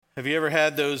Have you ever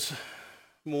had those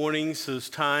mornings, those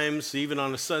times, even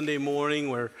on a Sunday morning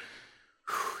where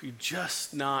you're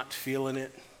just not feeling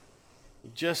it?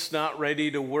 You're just not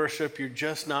ready to worship. You're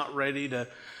just not ready to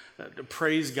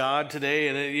praise God today.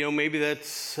 And, maybe that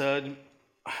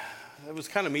was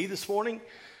kind of me this morning.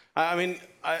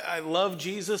 I love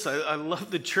Jesus. I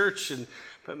love the church.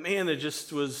 But man, there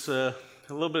just was a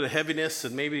little bit of heaviness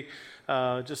and maybe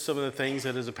just some of the things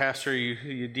that as a pastor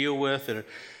you deal with. And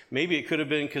maybe it could have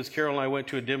been because Carol and I went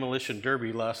to a demolition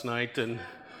derby last night, and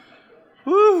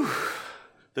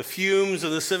the fumes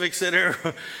of the Civic Center,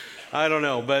 I don't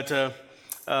know. But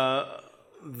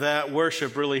that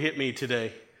worship really hit me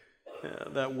today.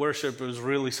 That worship was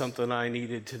really something I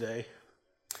needed today.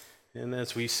 And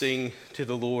as we sing to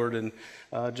the Lord, and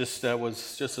that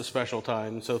was just a special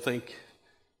time. So thank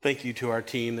you to our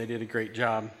team. They did a great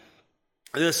job.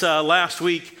 This last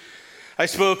week, I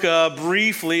spoke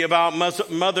briefly about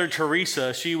Mother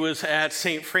Teresa. She was at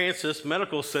St. Francis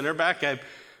Medical Center back,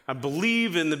 I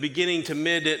believe, in the beginning to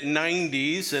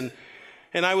mid-90s,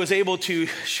 and I was able to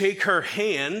shake her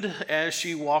hand as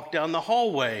she walked down the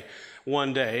hallway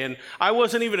one day. And I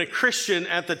wasn't even a Christian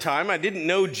at the time. I didn't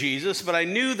know Jesus, but I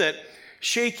knew that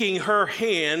shaking her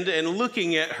hand and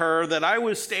looking at her, that I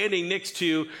was standing next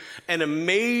to an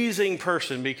amazing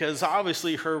person, because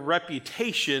obviously her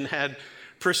reputation had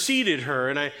preceded her.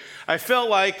 And I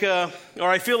felt like,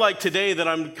 I feel like today that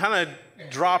I'm kind of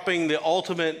dropping the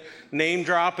ultimate name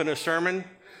drop in a sermon.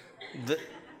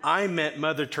 I met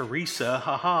Mother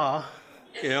Teresa,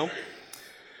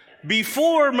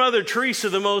 Before Mother Teresa,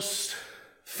 the most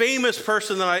famous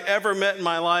person that I ever met in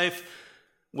my life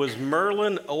was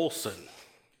Merlin Olsen.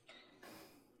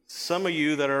 Some of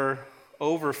you that are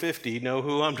over 50 know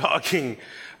who I'm talking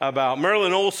about.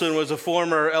 Merlin Olsen was a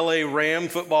former LA Ram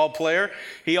football player.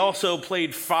 He also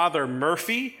played Father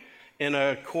Murphy in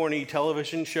a corny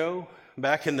television show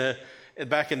back in the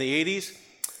 80s.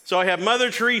 So I have Mother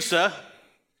Teresa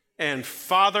and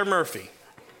Father Murphy.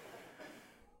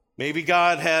 Maybe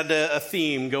God had a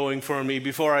theme going for me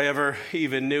before I ever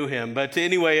even knew him. But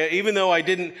anyway, even though I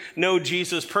didn't know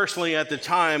Jesus personally at the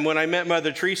time, when I met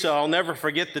Mother Teresa, I'll never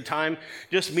forget the time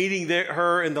just meeting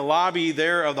her in the lobby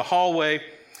there of the hallway.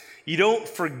 You don't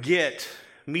forget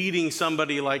meeting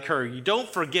somebody like her. You don't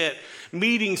forget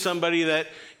meeting somebody that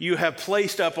you have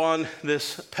placed up on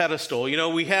this pedestal.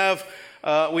 We have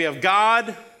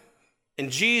God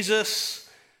and Jesus,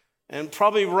 and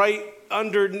probably right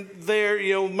under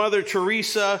there, Mother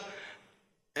Teresa,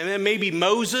 and then maybe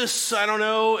Moses, I don't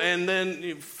know, and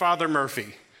then Father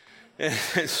Murphy.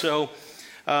 And so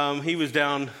he was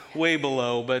down way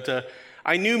below, but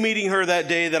I knew meeting her that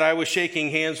day that I was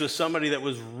shaking hands with somebody that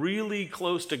was really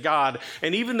close to God.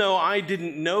 And even though I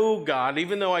didn't know God,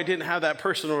 even though I didn't have that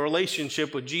personal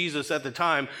relationship with Jesus at the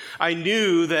time, I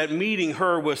knew that meeting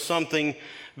her was something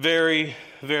very,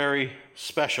 very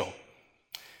special.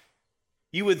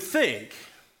 You would think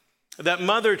that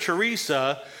Mother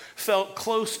Teresa felt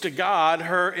close to God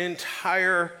her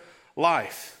entire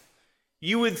life.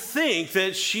 You would think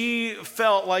that she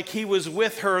felt like he was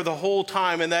with her the whole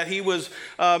time and that he was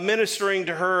ministering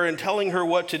to her and telling her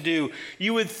what to do.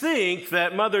 You would think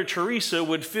that Mother Teresa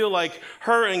would feel like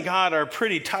her and God are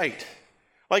pretty tight,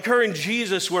 like her and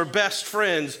Jesus were best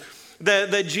friends,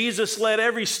 that Jesus led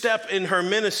every step in her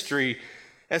ministry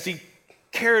as he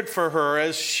cared for her,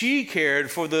 as she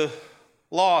cared for the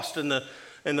lost and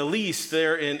the least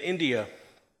there in India.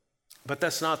 But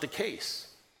that's not the case.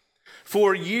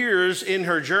 For years in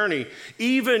her journey,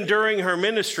 even during her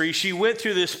ministry, she went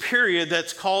through this period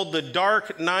that's called the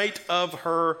dark night of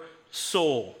her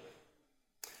soul.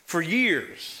 For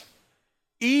years,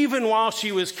 even while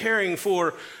she was caring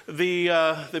for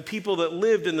the people that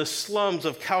lived in the slums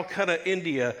of Calcutta,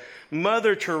 India,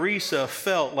 Mother Teresa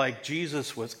felt like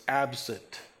Jesus was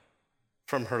absent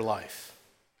from her life.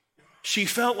 She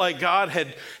felt like God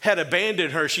had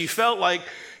abandoned her. She felt like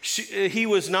he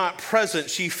was not present.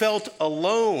 She felt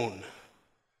alone,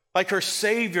 like her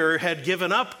Savior had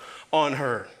given up on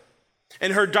her.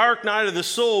 And her dark night of the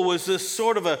soul was this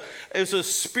it was a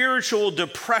spiritual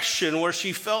depression where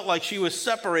she felt like she was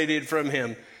separated from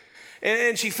him.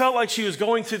 And she felt like she was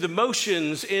going through the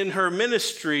motions in her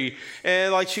ministry,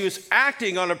 and like she was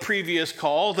acting on a previous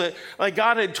call, that like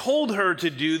God had told her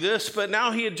to do this, but now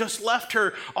he had just left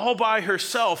her all by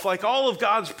herself. Like all of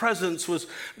God's presence was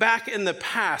back in the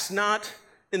past, not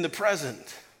in the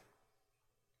present.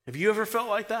 Have you ever felt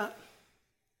like that?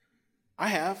 I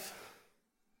have.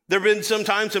 There have been some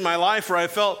times in my life where I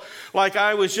felt like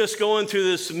I was just going through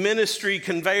this ministry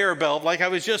conveyor belt, like I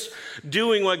was just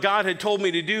doing what God had told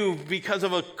me to do because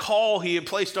of a call he had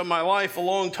placed on my life a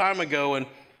long time ago. And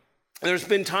There's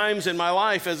been times in my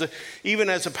life, even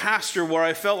as a pastor, where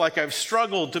I felt like I've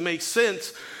struggled to make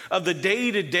sense of the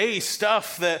day-to-day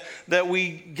stuff that we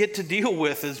get to deal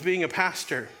with as being a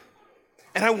pastor.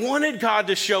 And I wanted God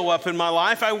to show up in my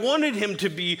life. I wanted him to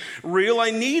be real.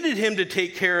 I needed him to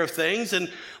take care of things.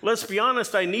 And let's be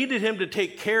honest, I needed him to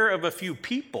take care of a few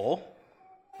people,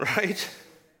 right?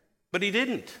 But he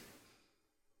didn't.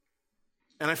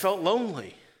 And I felt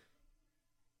lonely.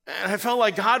 And I felt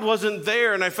like God wasn't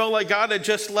there, and I felt like God had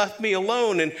just left me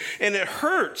alone. And it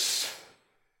hurts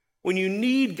when you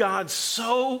need God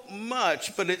so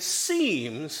much, but it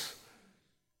seems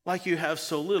like you have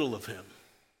so little of him.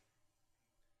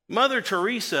 Mother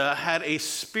Teresa had a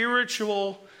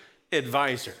spiritual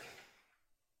advisor.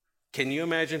 Can you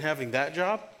imagine having that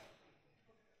job?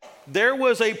 There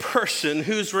was a person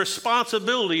whose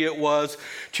responsibility it was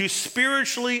to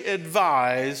spiritually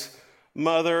advise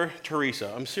Mother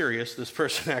Teresa. I'm serious, this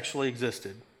person actually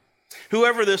existed.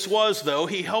 Whoever this was, though,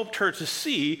 he helped her to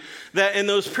see that in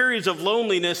those periods of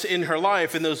loneliness in her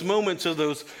life, in those moments of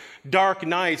those dark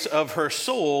nights of her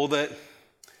soul, that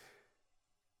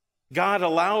God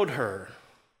allowed her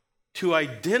to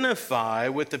identify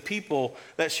with the people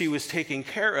that she was taking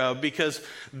care of because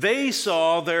they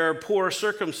saw their poor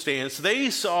circumstance. They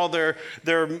saw their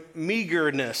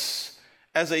meagerness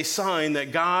as a sign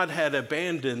that God had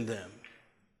abandoned them.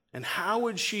 And how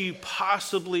would she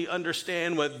possibly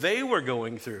understand what they were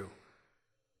going through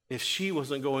if she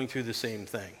wasn't going through the same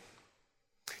thing?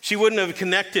 She wouldn't have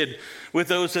connected with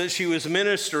those that she was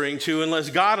ministering to unless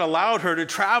God allowed her to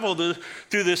travel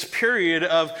through this period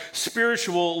of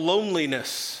spiritual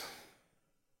loneliness.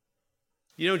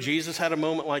 You know, Jesus had a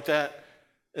moment like that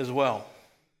as well.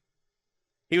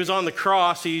 He was on the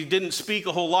cross. He didn't speak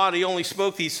a whole lot. He only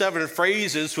spoke these 7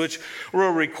 phrases, which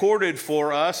were recorded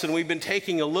for us. And we've been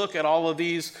taking a look at all of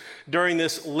these during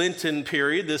this Lenten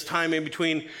period, this time in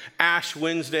between Ash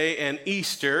Wednesday and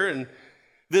Easter. And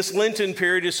this Lenten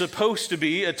period is supposed to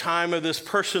be a time of this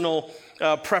personal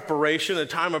preparation, a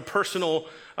time of personal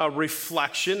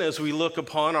reflection as we look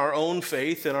upon our own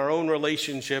faith and our own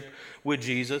relationship with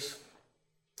Jesus.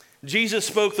 Jesus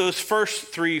spoke those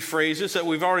first 3 phrases that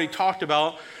we've already talked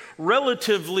about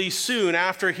relatively soon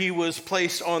after he was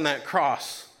placed on that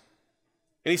cross.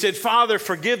 And he said, "Father,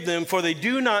 forgive them, for they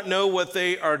do not know what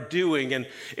they are doing." And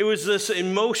it was this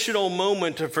emotional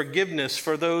moment of forgiveness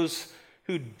for those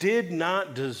who did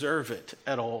not deserve it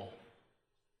at all.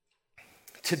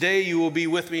 "Today you will be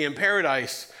with me in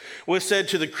paradise," was said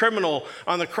to the criminal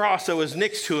on the cross that was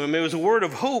next to him. It was a word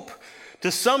of hope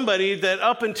to somebody that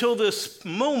up until this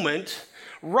moment,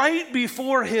 right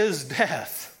before his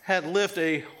death, had lived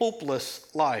a hopeless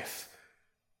life.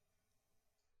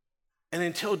 And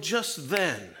until just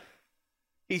then,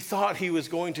 he thought he was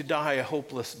going to die a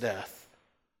hopeless death.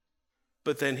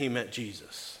 But then he met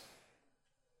Jesus.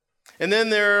 And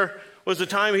then there was a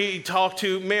time he talked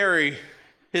to Mary,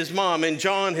 his mom, and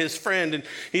John, his friend, and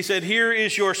he said, "Here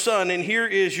is your son, and here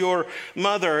is your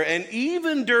mother." And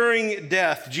even during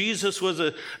death, Jesus was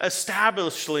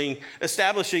establishing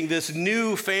this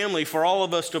new family for all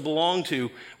of us to belong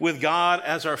to, with God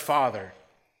as our Father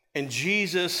and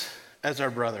Jesus as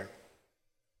our brother.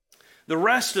 The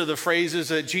rest of the phrases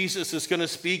that Jesus is going to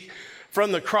speak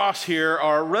from the cross here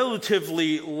are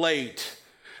relatively late.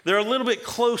 They're a little bit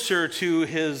closer to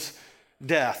his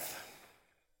death.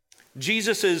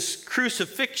 Jesus'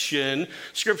 crucifixion,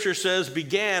 Scripture says,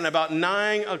 began about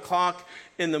 9 o'clock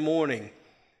in the morning.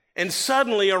 And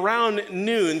suddenly, around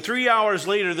noon, 3 hours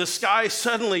later, the sky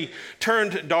suddenly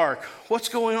turned dark. What's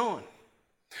going on?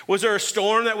 Was there a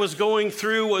storm that was going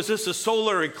through? Was this a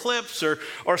solar eclipse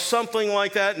or something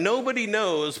like that? Nobody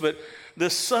knows, but the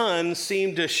sun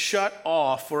seemed to shut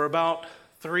off for about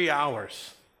 3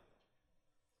 hours.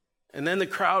 And then the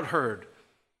crowd heard.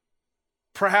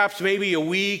 Perhaps maybe a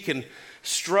weak and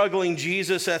struggling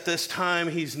Jesus at this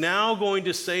time, he's now going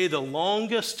to say the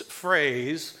longest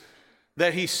phrase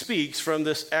that he speaks from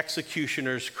this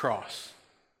executioner's cross.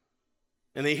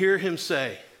 And they hear him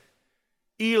say,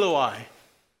 "Eloi,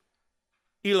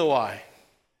 Eloi,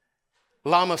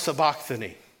 lama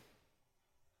sabachthani,"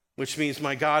 which means,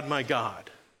 my God,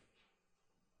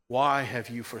 why have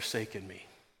you forsaken me?"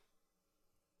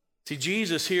 See,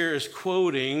 Jesus here is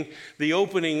quoting the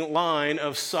opening line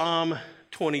of Psalm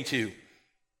 22.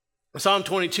 Psalm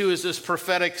 22 is this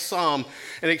prophetic psalm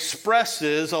and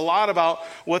expresses a lot about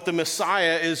what the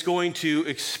Messiah is going to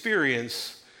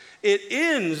experience. It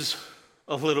ends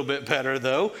a little bit better,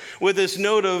 though, with this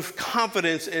note of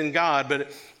confidence in God,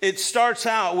 but it starts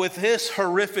out with this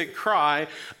horrific cry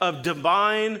of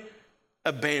divine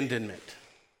abandonment.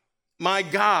 My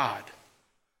God,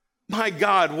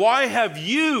 God, why have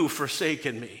you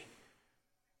forsaken me?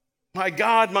 My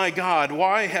God,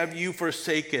 why have you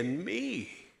forsaken me,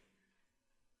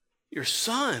 your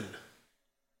son?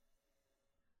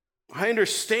 I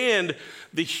understand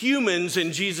the humans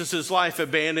in Jesus' life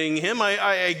abandoning him.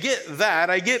 I get that.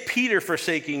 I get Peter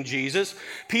forsaking Jesus.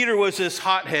 Peter was this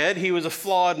hothead. He was a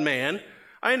flawed man.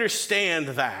 I understand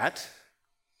that.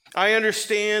 I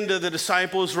understand the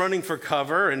disciples running for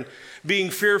cover and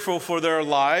being fearful for their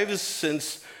lives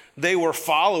since they were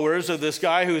followers of this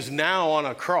guy who's now on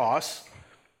a cross.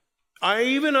 I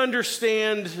even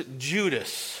understand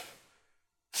Judas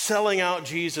selling out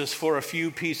Jesus for a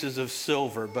few pieces of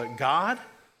silver. But God,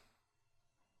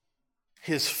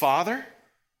 his Father,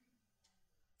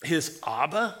 his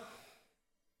Abba,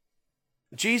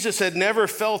 Jesus had never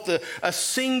felt a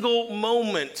single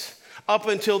moment up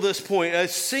until this point, a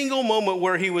single moment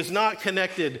where he was not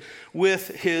connected with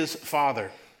his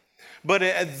Father. But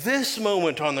at this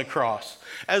moment on the cross,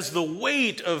 as the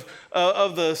weight of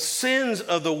the sins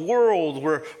of the world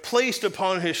were placed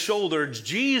upon his shoulders,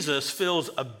 Jesus feels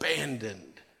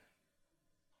abandoned,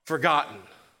 forgotten,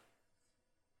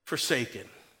 forsaken.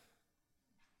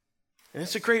 And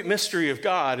it's a great mystery of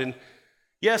God. And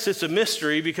yes, it's a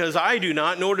mystery because I do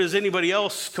not, nor does anybody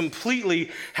else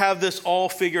completely have this all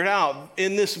figured out.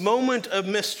 In this moment of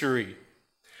mystery,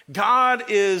 God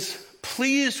is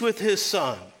pleased with his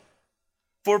Son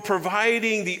for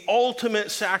providing the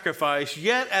ultimate sacrifice,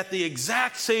 yet at the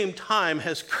exact same time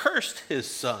has cursed his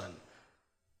Son.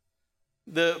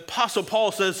 The Apostle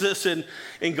Paul says this in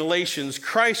Galatians: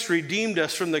 Christ redeemed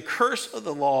us from the curse of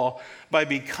the law by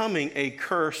becoming a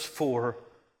curse for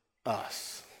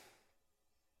us.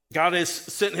 God has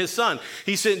sent his Son.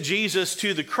 He sent Jesus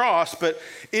to the cross, but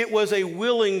it was a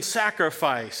willing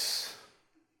sacrifice.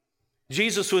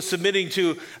 Jesus was submitting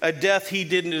to a death he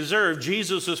didn't deserve.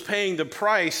 Jesus was paying the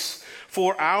price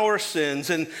for our sins.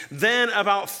 And then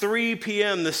about 3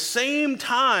 p.m., the same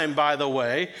time, by the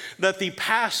way, that the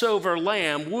Passover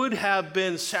lamb would have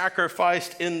been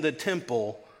sacrificed in the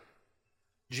temple,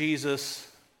 Jesus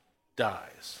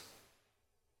dies.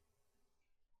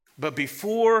 But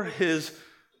before his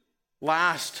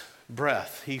last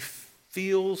breath, he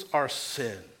feels our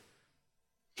sin.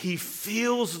 He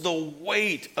feels the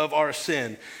weight of our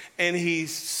sin, and he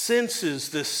senses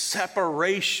this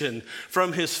separation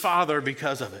from his Father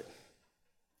because of it.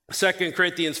 2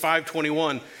 Corinthians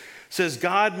 5:21 says,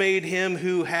 God made him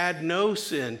who had no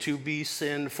sin to be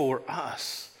sin for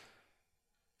us,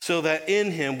 so that in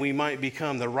him we might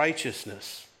become the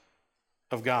righteousness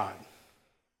of God.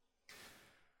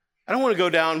 I don't want to go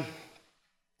down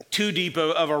too deep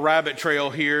of a rabbit trail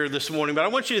here this morning, but I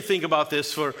want you to think about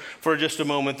this for just a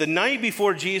moment. The night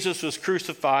before Jesus was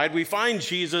crucified, we find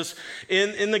Jesus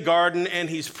in the garden, and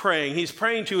he's praying. He's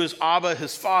praying to his Abba,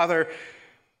 his Father,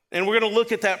 and we're going to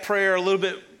look at that prayer a little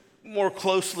bit more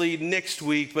closely next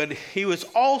week, but he was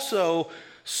also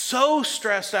so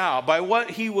stressed out by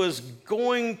what he was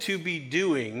going to be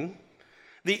doing.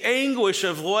 The anguish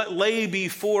of what lay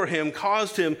before him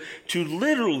caused him to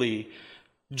literally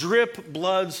drip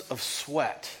bloods of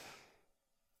sweat.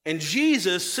 And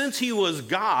Jesus, since he was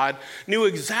God, knew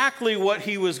exactly what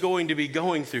he was going to be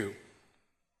going through.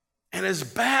 And as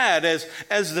bad as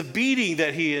the beating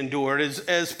that he endured,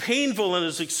 as painful and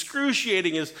as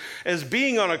excruciating as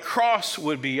being on a cross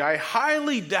would be, I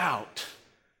highly doubt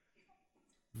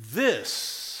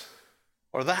this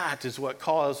or that is what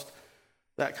caused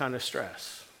that kind of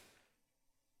stress.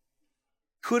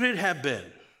 Could it have been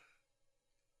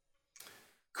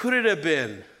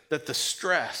that the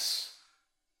stress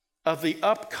of the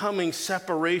upcoming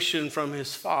separation from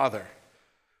his Father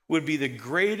would be the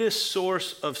greatest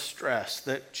source of stress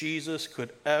that Jesus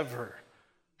could ever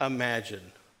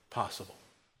imagine possible?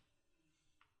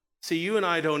 See, you and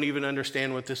I don't even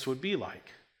understand what this would be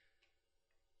like.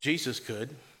 Jesus could,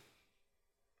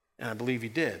 and I believe he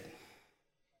did.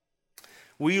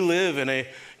 We live in a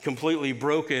completely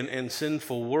broken and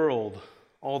sinful world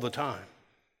all the time.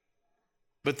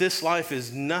 But this life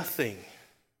is nothing.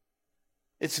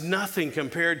 It's nothing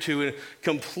compared to a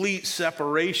complete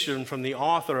separation from the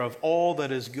author of all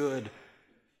that is good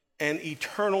and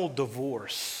eternal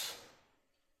divorce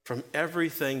from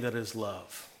everything that is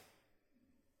love.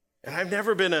 And I've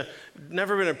never been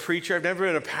a preacher, I've never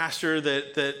been a pastor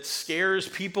that scares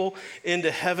people into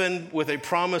heaven with a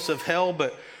promise of hell,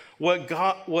 but what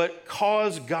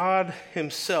caused God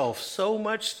himself so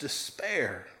much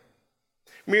despair,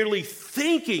 merely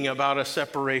thinking about a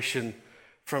separation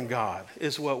from God,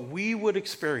 is what we would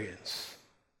experience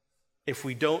if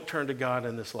we don't turn to God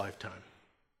in this lifetime.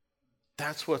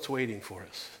 That's what's waiting for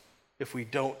us if we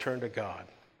don't turn to God.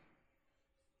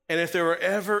 And if there were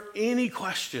ever any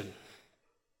question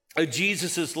of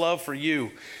Jesus' love for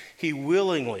you, he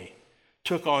willingly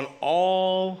took on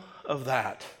all of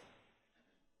that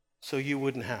so you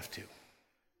wouldn't have to.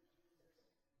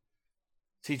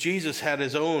 See, Jesus had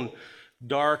his own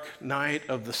dark night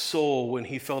of the soul when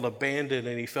he felt abandoned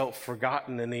and he felt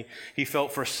forgotten and he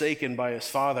felt forsaken by his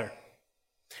Father.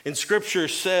 And Scripture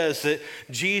says that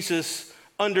Jesus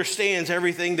understands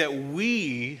everything that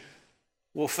we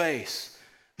will face.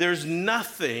 There is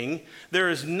nothing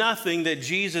that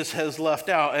Jesus has left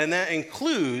out, and that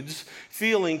includes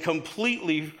feeling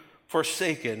completely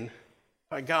forsaken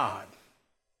by God.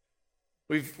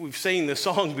 We've sang the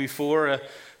song before,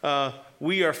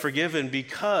 we are forgiven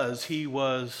because he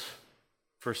was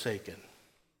forsaken.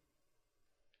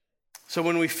 So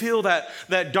when we feel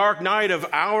that dark night of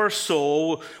our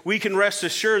soul, we can rest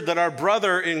assured that our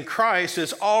brother in Christ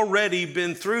has already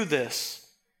been through this.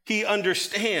 He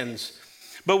understands.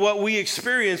 But what we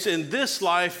experience in this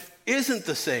life isn't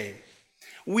the same.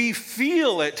 We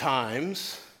feel at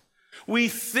times, we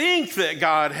think that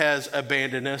God has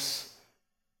abandoned us,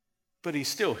 but he's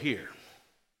still here.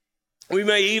 We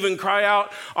may even cry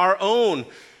out our own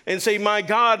and say, my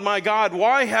God,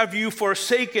 why have you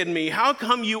forsaken me? How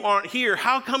come you aren't here?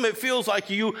 How come it feels like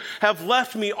you have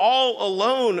left me all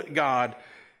alone, God?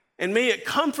 And may it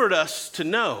comfort us to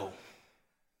know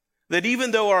that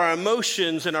even though our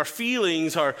emotions and our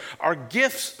feelings are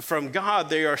gifts from God,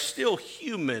 they are still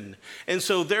human. And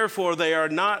so therefore, they are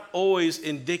not always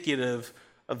indicative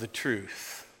of the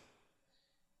truth.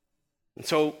 And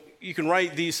so you can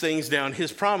write these things down.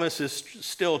 His promise is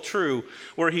still true,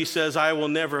 where he says, I will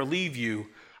never leave you.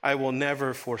 I will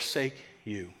never forsake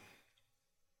you.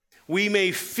 We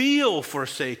may feel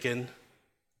forsaken,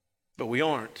 but we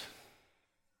aren't.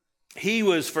 He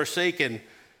was forsaken,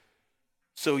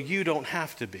 so you don't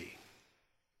have to be.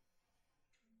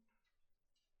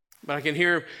 But I can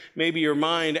hear maybe your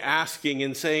mind asking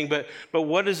and saying, but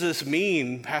what does this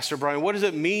mean, Pastor Brian? What does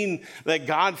it mean that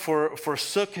God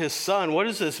forsook his son? What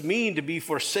does this mean to be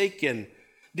forsaken?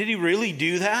 Did he really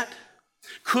do that?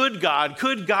 Could God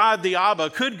the Abba,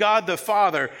 could God the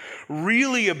Father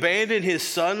really abandon his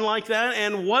son like that?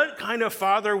 And what kind of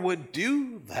father would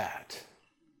do that?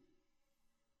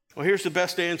 Well, here's the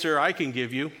best answer I can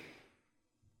give you.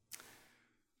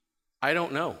 I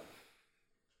don't know.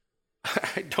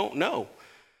 I don't know.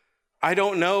 I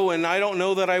don't know, and I don't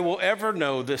know that I will ever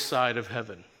know this side of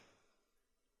heaven.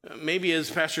 Maybe, as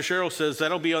Pastor Cheryl says,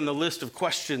 that'll be on the list of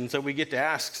questions that we get to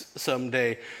ask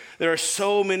someday. There are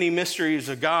so many mysteries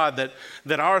of God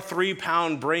that our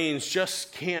 3-pound brains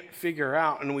just can't figure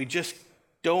out, and we just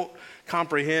don't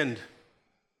comprehend.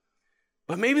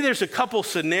 But maybe there's a couple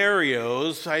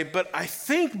scenarios, but I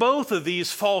think both of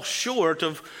these fall short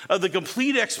of the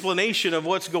complete explanation of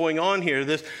what's going on here.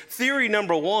 This theory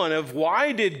number one of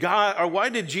why did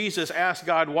Jesus ask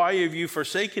God, why have you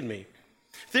forsaken me?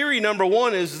 Theory number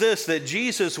one is this, that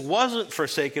Jesus wasn't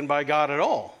forsaken by God at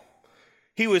all.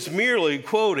 He was merely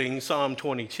quoting Psalm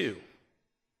 22.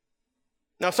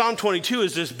 Now, Psalm 22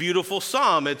 is this beautiful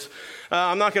psalm.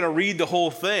 I'm not going to read the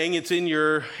whole thing. It's in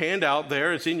your handout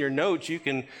there. It's in your notes. You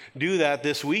can do that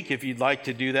this week if you'd like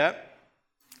to do that.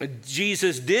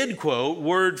 Jesus did quote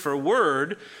word for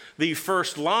word the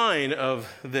first line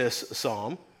of this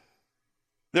psalm.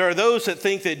 There are those that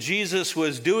think that Jesus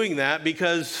was doing that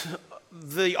because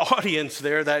the audience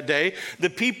there that day, the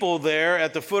people there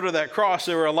at the foot of that cross,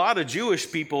 there were a lot of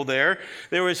Jewish people there.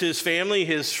 There was his family,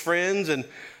 his friends, and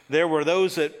there were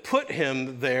those that put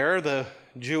him there, the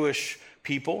Jewish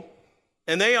people,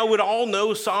 and they would all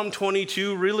know Psalm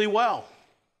 22 really well.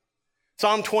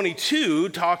 Psalm 22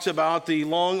 talks about the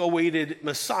long-awaited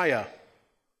Messiah.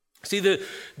 See, the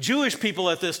Jewish people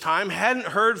at this time hadn't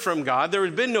heard from God. There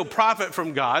had been no prophet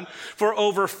from God for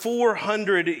over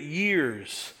 400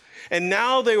 years. And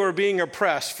now they were being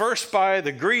oppressed, first by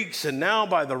the Greeks and now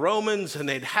by the Romans, and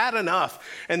they'd had enough,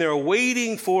 and they were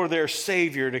waiting for their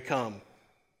Savior to come.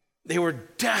 They were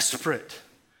desperate.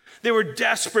 They were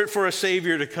desperate for a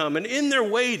Savior to come. And in their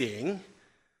waiting,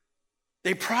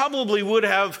 they probably would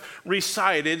have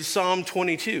recited Psalm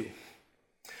 22.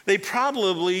 They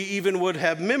probably even would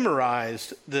have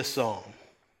memorized this psalm.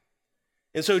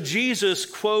 And so Jesus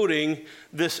quoting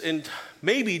this,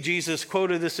 maybe Jesus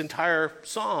quoted this entire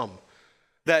psalm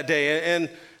that day. And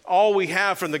all we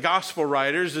have from the gospel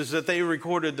writers is that they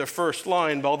recorded the first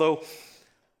line, although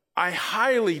I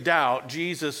highly doubt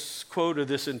Jesus quoted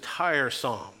this entire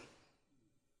psalm,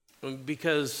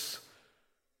 because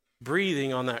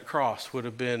breathing on that cross would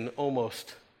have been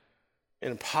almost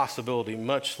an impossibility,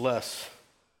 much less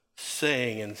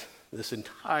saying in this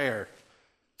entire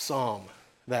psalm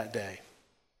that day.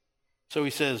 So he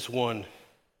says one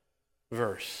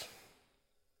verse.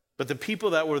 But the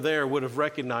people that were there would have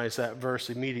recognized that verse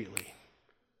immediately.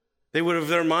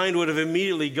 Their mind would have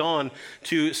immediately gone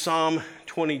to Psalm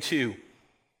 22.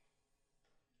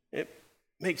 It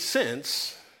makes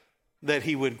sense that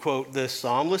he would quote this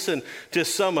psalm. Listen to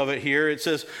some of it here. It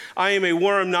says, I am a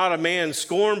worm, not a man,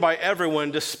 scorned by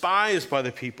everyone, despised by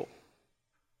the people.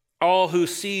 All who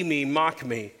see me mock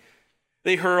me.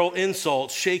 They hurl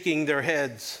insults, shaking their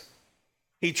heads.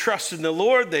 He trusts in the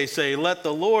Lord, they say. Let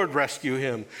the Lord rescue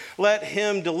him. Let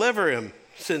him deliver him,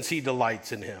 since he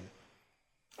delights in him.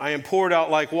 I am poured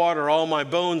out like water. All my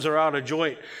bones are out of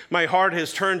joint. My heart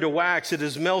has turned to wax. It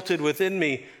is melted within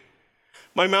me.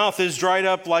 My mouth is dried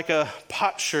up like a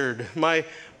potsherd. My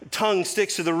tongue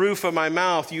sticks to the roof of my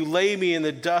mouth. You lay me in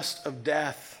the dust of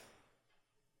death.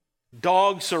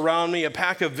 Dogs surround me. A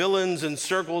pack of villains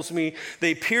encircles me.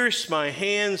 They pierce my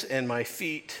hands and my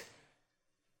feet.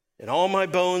 And all my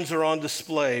bones are on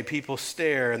display. People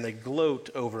stare and they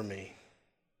gloat over me.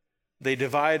 They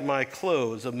divide my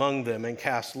clothes among them and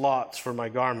cast lots for my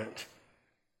garment.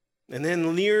 And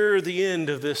then near the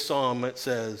end of this psalm it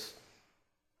says,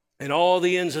 and all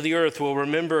the ends of the earth will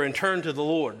remember and turn to the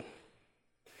Lord.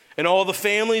 And all the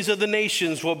families of the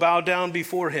nations will bow down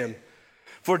before him.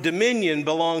 For dominion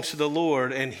belongs to the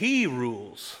Lord, and he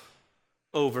rules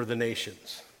over the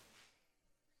nations.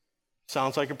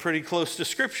 Sounds like a pretty close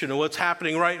description of what's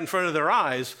happening right in front of their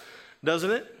eyes, doesn't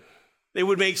it? It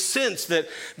would make sense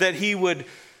that he would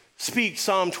speak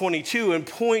Psalm 22 and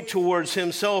point towards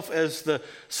himself as the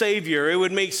Savior. It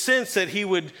would make sense that he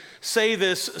would say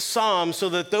this psalm so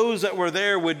that those that were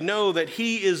there would know that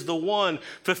he is the one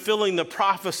fulfilling the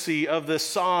prophecy of this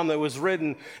psalm that was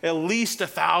written at least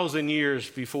 1,000 years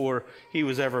before he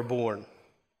was ever born.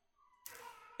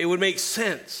 It would make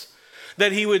sense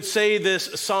that he would say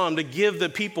this psalm to give the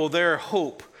people their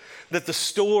hope that the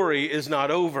story is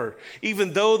not over.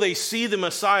 Even though they see the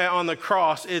Messiah on the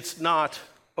cross, it's not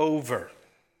over.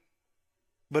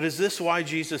 But is this why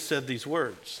Jesus said these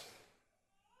words?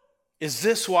 Is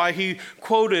this why he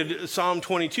quoted Psalm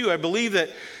 22? I believe that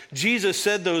Jesus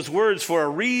said those words for a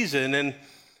reason. And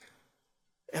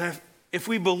if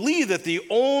we believe that the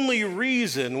only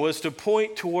reason was to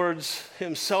point towards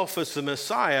himself as the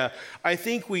Messiah, I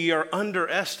think we are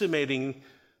underestimating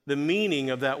the meaning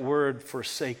of that word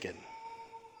forsaken.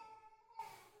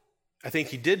 I think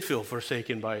he did feel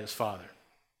forsaken by his Father.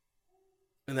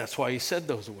 And that's why he said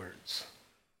those words.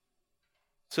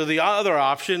 So the other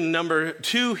option, number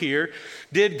 2 here,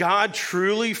 did God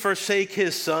truly forsake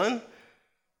his Son?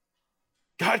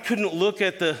 God couldn't look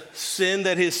at the sin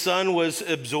that his Son was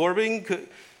absorbing.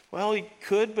 Well, he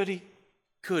could, but he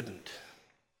couldn't.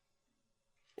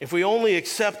 If we only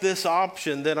accept this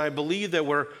option, then I believe that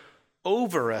we're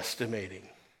overestimating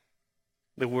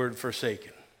the word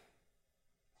forsaken.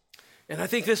 And I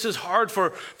think this is hard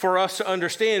for us to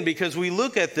understand because we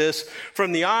look at this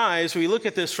from the eyes, we look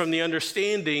at this from the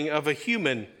understanding of a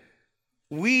human.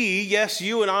 We, yes,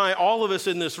 you and I, all of us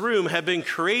in this room have been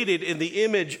created in the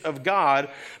image of God,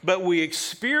 but we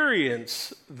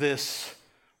experience this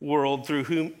world through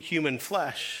human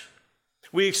flesh.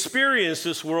 We experience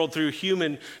this world through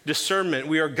human discernment.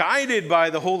 We are guided by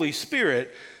the Holy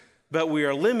Spirit, but we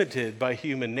are limited by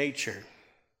human nature.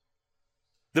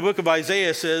 The book of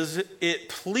Isaiah says, it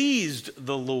pleased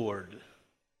the Lord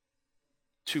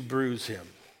to bruise him.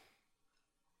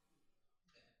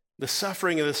 The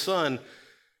suffering of the Son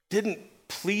didn't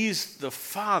please the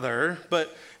Father,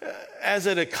 but as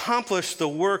it accomplished the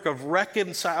work of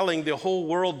reconciling the whole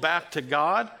world back to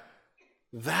God,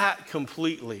 that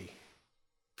completely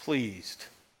pleased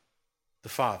the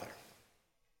Father.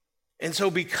 And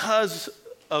so because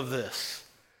of this,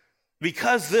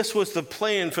 because this was the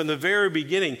plan from the very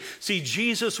beginning, see,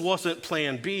 Jesus wasn't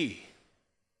plan B.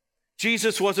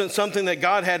 Jesus wasn't something that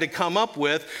God had to come up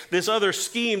with, this other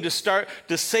scheme to start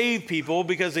to save people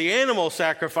because the animal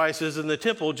sacrifices in the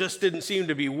temple just didn't seem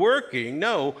to be working.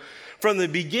 No, from the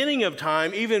beginning of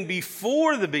time, even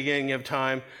before the beginning of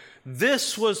time,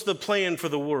 this was the plan for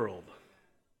the world.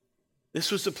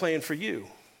 This was the plan for you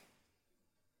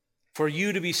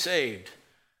to be saved.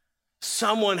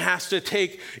 Someone has to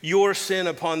take your sin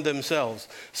upon themselves.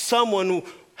 Someone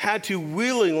had to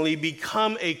willingly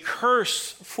become a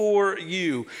curse for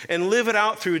you and live it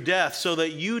out through death so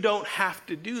that you don't have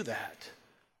to do that.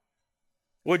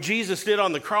 What Jesus did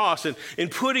on the cross and in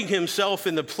putting himself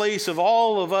in the place of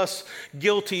all of us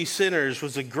guilty sinners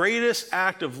was the greatest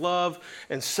act of love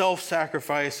and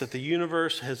self-sacrifice that the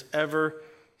universe has ever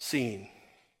seen.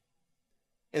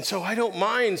 And so I don't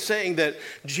mind saying that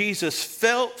Jesus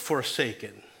felt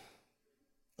forsaken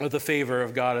of the favor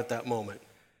of God at that moment.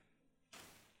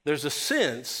 There's a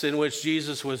sense in which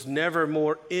Jesus was never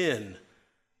more in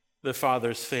the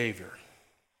Father's favor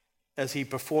as he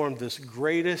performed this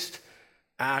greatest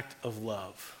act of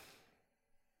love.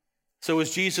 So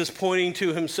is Jesus pointing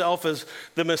to himself as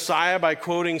the Messiah by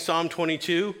quoting Psalm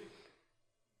 22?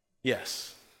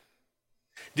 Yes.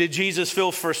 Did Jesus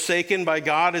feel forsaken by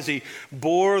God as he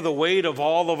bore the weight of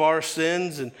all of our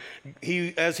sins and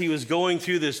as he was going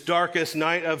through this darkest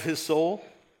night of his soul?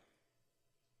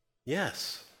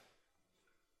 Yes.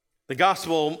 The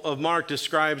Gospel of Mark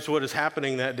describes what is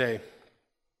happening that day.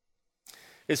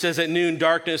 It says at noon,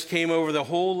 darkness came over the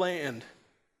whole land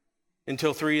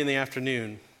until 3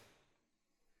 p.m.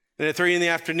 And at 3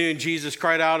 p.m, Jesus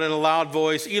cried out in a loud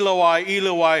voice, Eloi,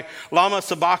 Eloi, lama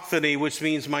sabachthani, which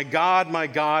means, my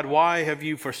God, why have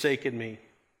you forsaken me?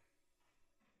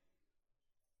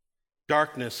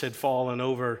 Darkness had fallen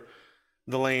over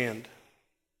the land.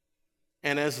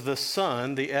 And as the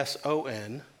sun, the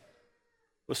S-O-N,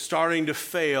 was starting to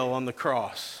fail on the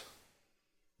cross,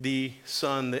 the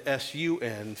sun, the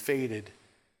S-U-N, faded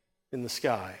in the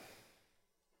sky.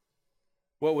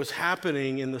 What was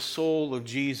happening in the soul of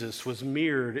Jesus was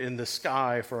mirrored in the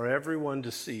sky for everyone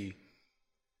to see.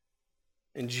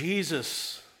 And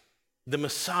Jesus, the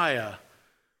Messiah,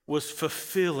 was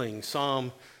fulfilling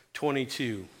Psalm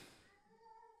 22.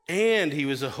 And he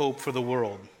was a hope for the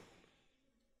world.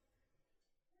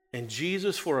 And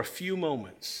Jesus, for a few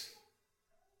moments,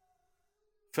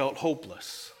 felt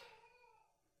hopeless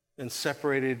and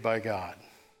separated by God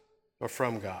or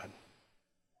from God.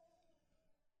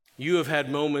 You have had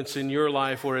moments in your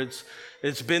life where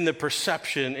it's been the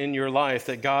perception in your life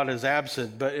that God is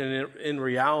absent, but in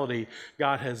reality,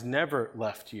 God has never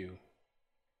left you.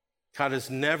 God has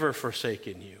never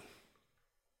forsaken you.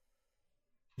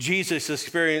 Jesus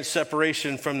experienced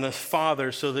separation from the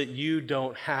Father so that you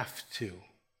don't have to.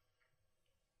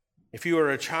 If you are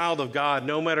a child of God,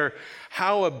 no matter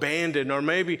how abandoned or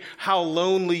maybe how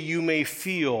lonely you may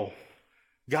feel,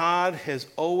 God has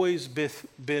always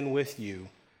been with you,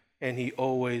 and he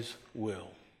always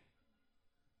will.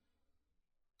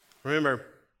 Remember,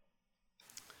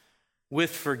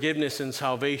 with forgiveness and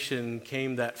salvation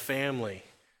came that family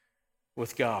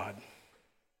with God.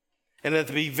 And at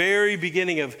the very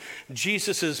beginning of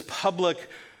Jesus' public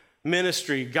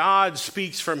ministry, God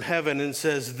speaks from heaven and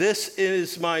says, "This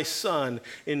is my Son,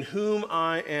 in whom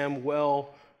I am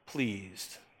well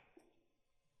pleased."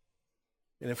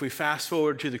 And if we fast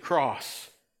forward to the cross,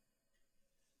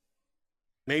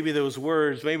 maybe those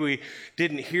words, maybe we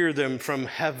didn't hear them from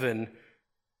heaven,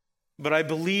 but I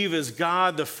believe as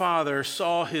God the Father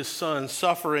saw his Son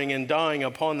suffering and dying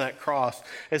upon that cross,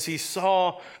 as he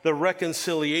saw the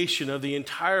reconciliation of the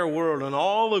entire world and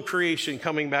all of creation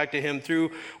coming back to him through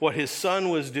what his Son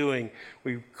was doing,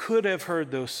 we could have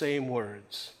heard those same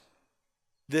words.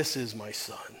 "This is my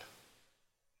Son,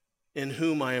 in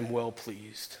whom I am well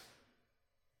pleased."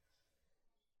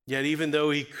 Yet even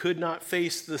though he could not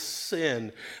face the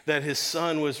sin that his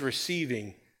Son was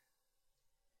receiving,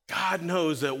 God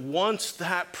knows that once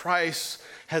that price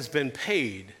has been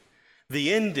paid,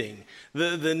 the ending,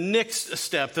 the next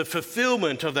step, the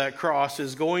fulfillment of that cross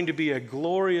is going to be a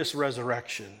glorious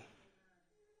resurrection.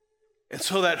 And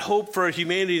so that hope for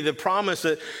humanity, the promise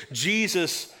that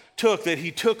Jesus took, that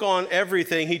he took on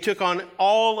everything, he took on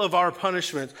all of our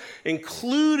punishments,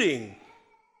 including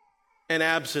an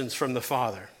absence from the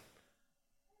Father,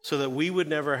 so that we would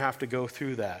never have to go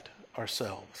through that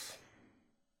ourselves.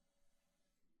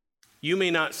 You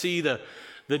may not see the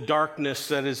darkness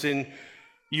that is in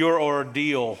your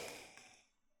ordeal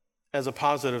as a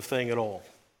positive thing at all.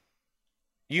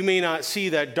 You may not see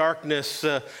that darkness,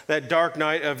 that dark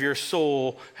night of your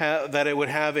soul, that it would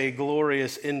have a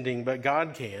glorious ending, but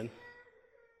God can.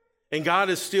 And God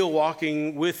is still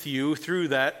walking with you through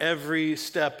that every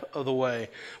step of the way.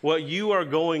 What you are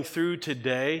going through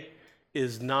today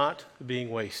is not being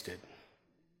wasted.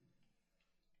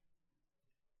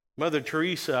 Mother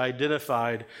Teresa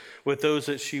identified with those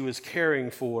that she was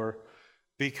caring for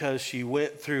because she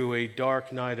went through a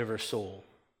dark night of her soul.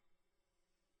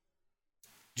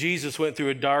 Jesus went through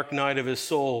a dark night of his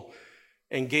soul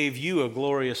and gave you a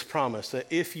glorious promise that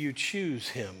if you choose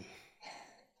him,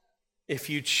 if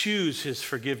you choose his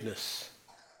forgiveness,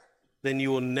 then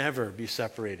you will never be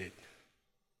separated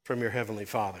from your heavenly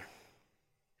Father.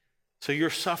 So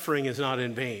your suffering is not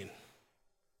in vain.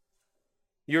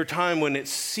 Your time when it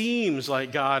seems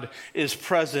like God is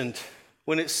present,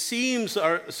 when it seems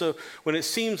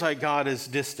like God is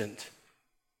distant,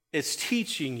 it's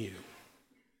teaching you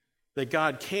that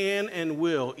God can and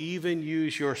will even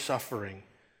use your suffering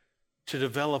to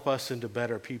develop us into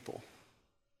better people,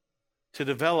 to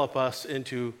develop us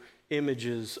into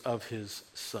images of his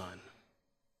Son,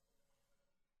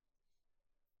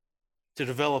 to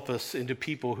develop us into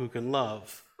people who can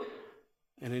love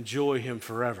and enjoy him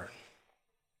forever.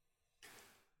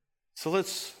 So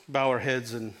let's bow our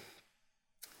heads and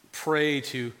pray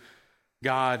to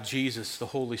God, Jesus, the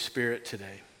Holy Spirit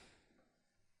today.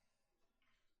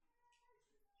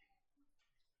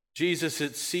 Jesus,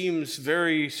 it seems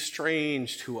very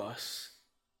strange to us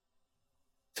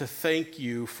to thank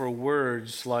you for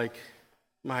words like,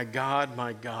 my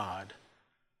God,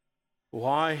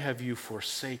 why have you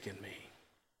forsaken me?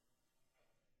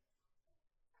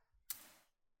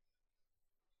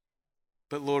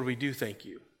 But Lord, we do thank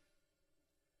you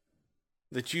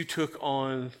that you took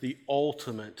on the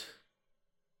ultimate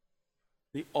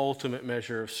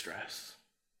measure of stress.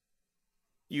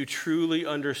 You truly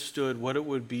understood what it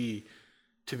would be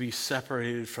to be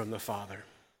separated from the Father.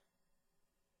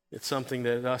 It's something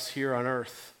that us here on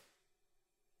earth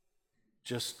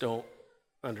just don't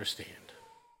understand.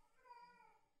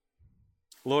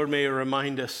 Lord, may it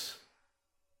remind us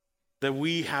that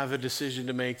we have a decision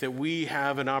to make, that we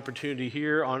have an opportunity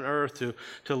here on earth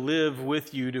to live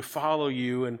with you, to follow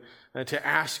you, and to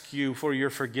ask you for your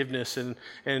forgiveness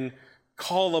and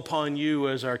call upon you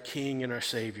as our King and our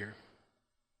Savior.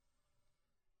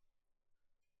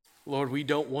 Lord, we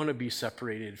don't want to be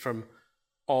separated from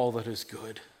all that is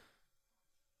good.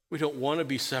 We don't want to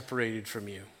be separated from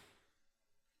you.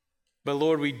 But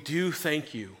Lord, we do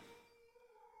thank you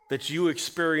that you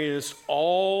experienced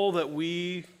all that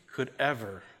we could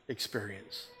ever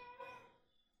experience,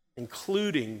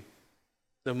 including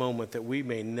the moment that we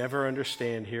may never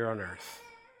understand here on earth,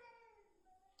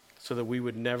 so that we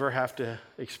would never have to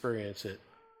experience it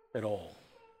at all.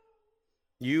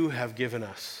 You have given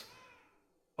us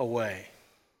a way.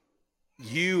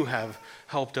 You have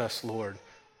helped us, Lord,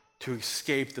 to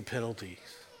escape the penalties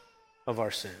of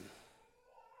our sin,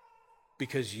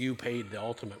 because you paid the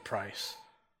ultimate price,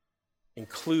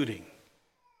 including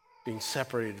being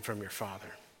separated from your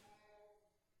Father.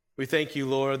 We thank you,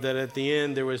 Lord, that at the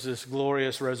end there was this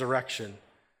glorious resurrection.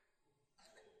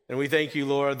 And we thank you,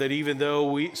 Lord, that even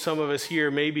though some of us here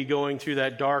may be going through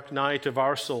that dark night of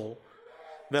our soul,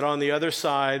 that on the other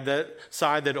side, that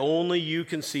side that only you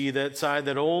can see, that side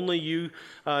that only you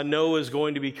know is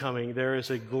going to be coming, there is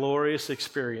a glorious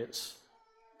experience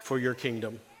for your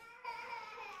kingdom.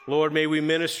 Lord, may we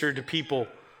minister to people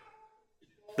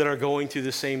that are going through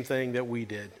the same thing that we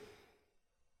did.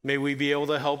 May we be able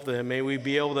to help them. May we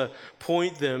be able to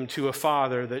point them to a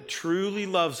Father that truly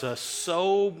loves us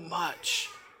so much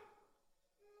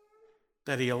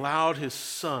that he allowed his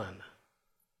Son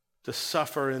to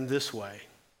suffer in this way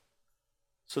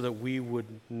so that we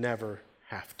would never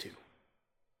have to.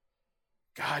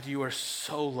 God, you are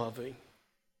so loving.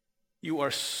 You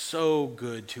are so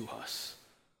good to us.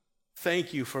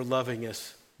 Thank you for loving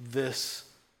us this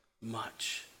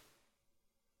much.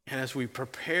 And as we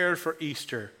prepare for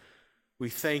Easter, we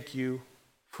thank you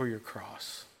for your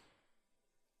cross.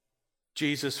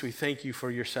 Jesus, we thank you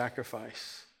for your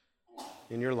sacrifice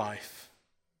in your life.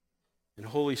 And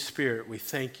Holy Spirit, we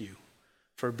thank you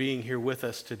for being here with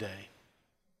us today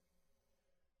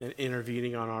and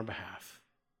intervening on our behalf.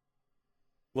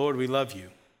 Lord, we love you,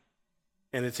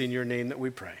 and it's in your name that we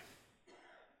pray.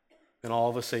 And all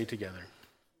of us say together,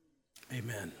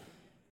 amen.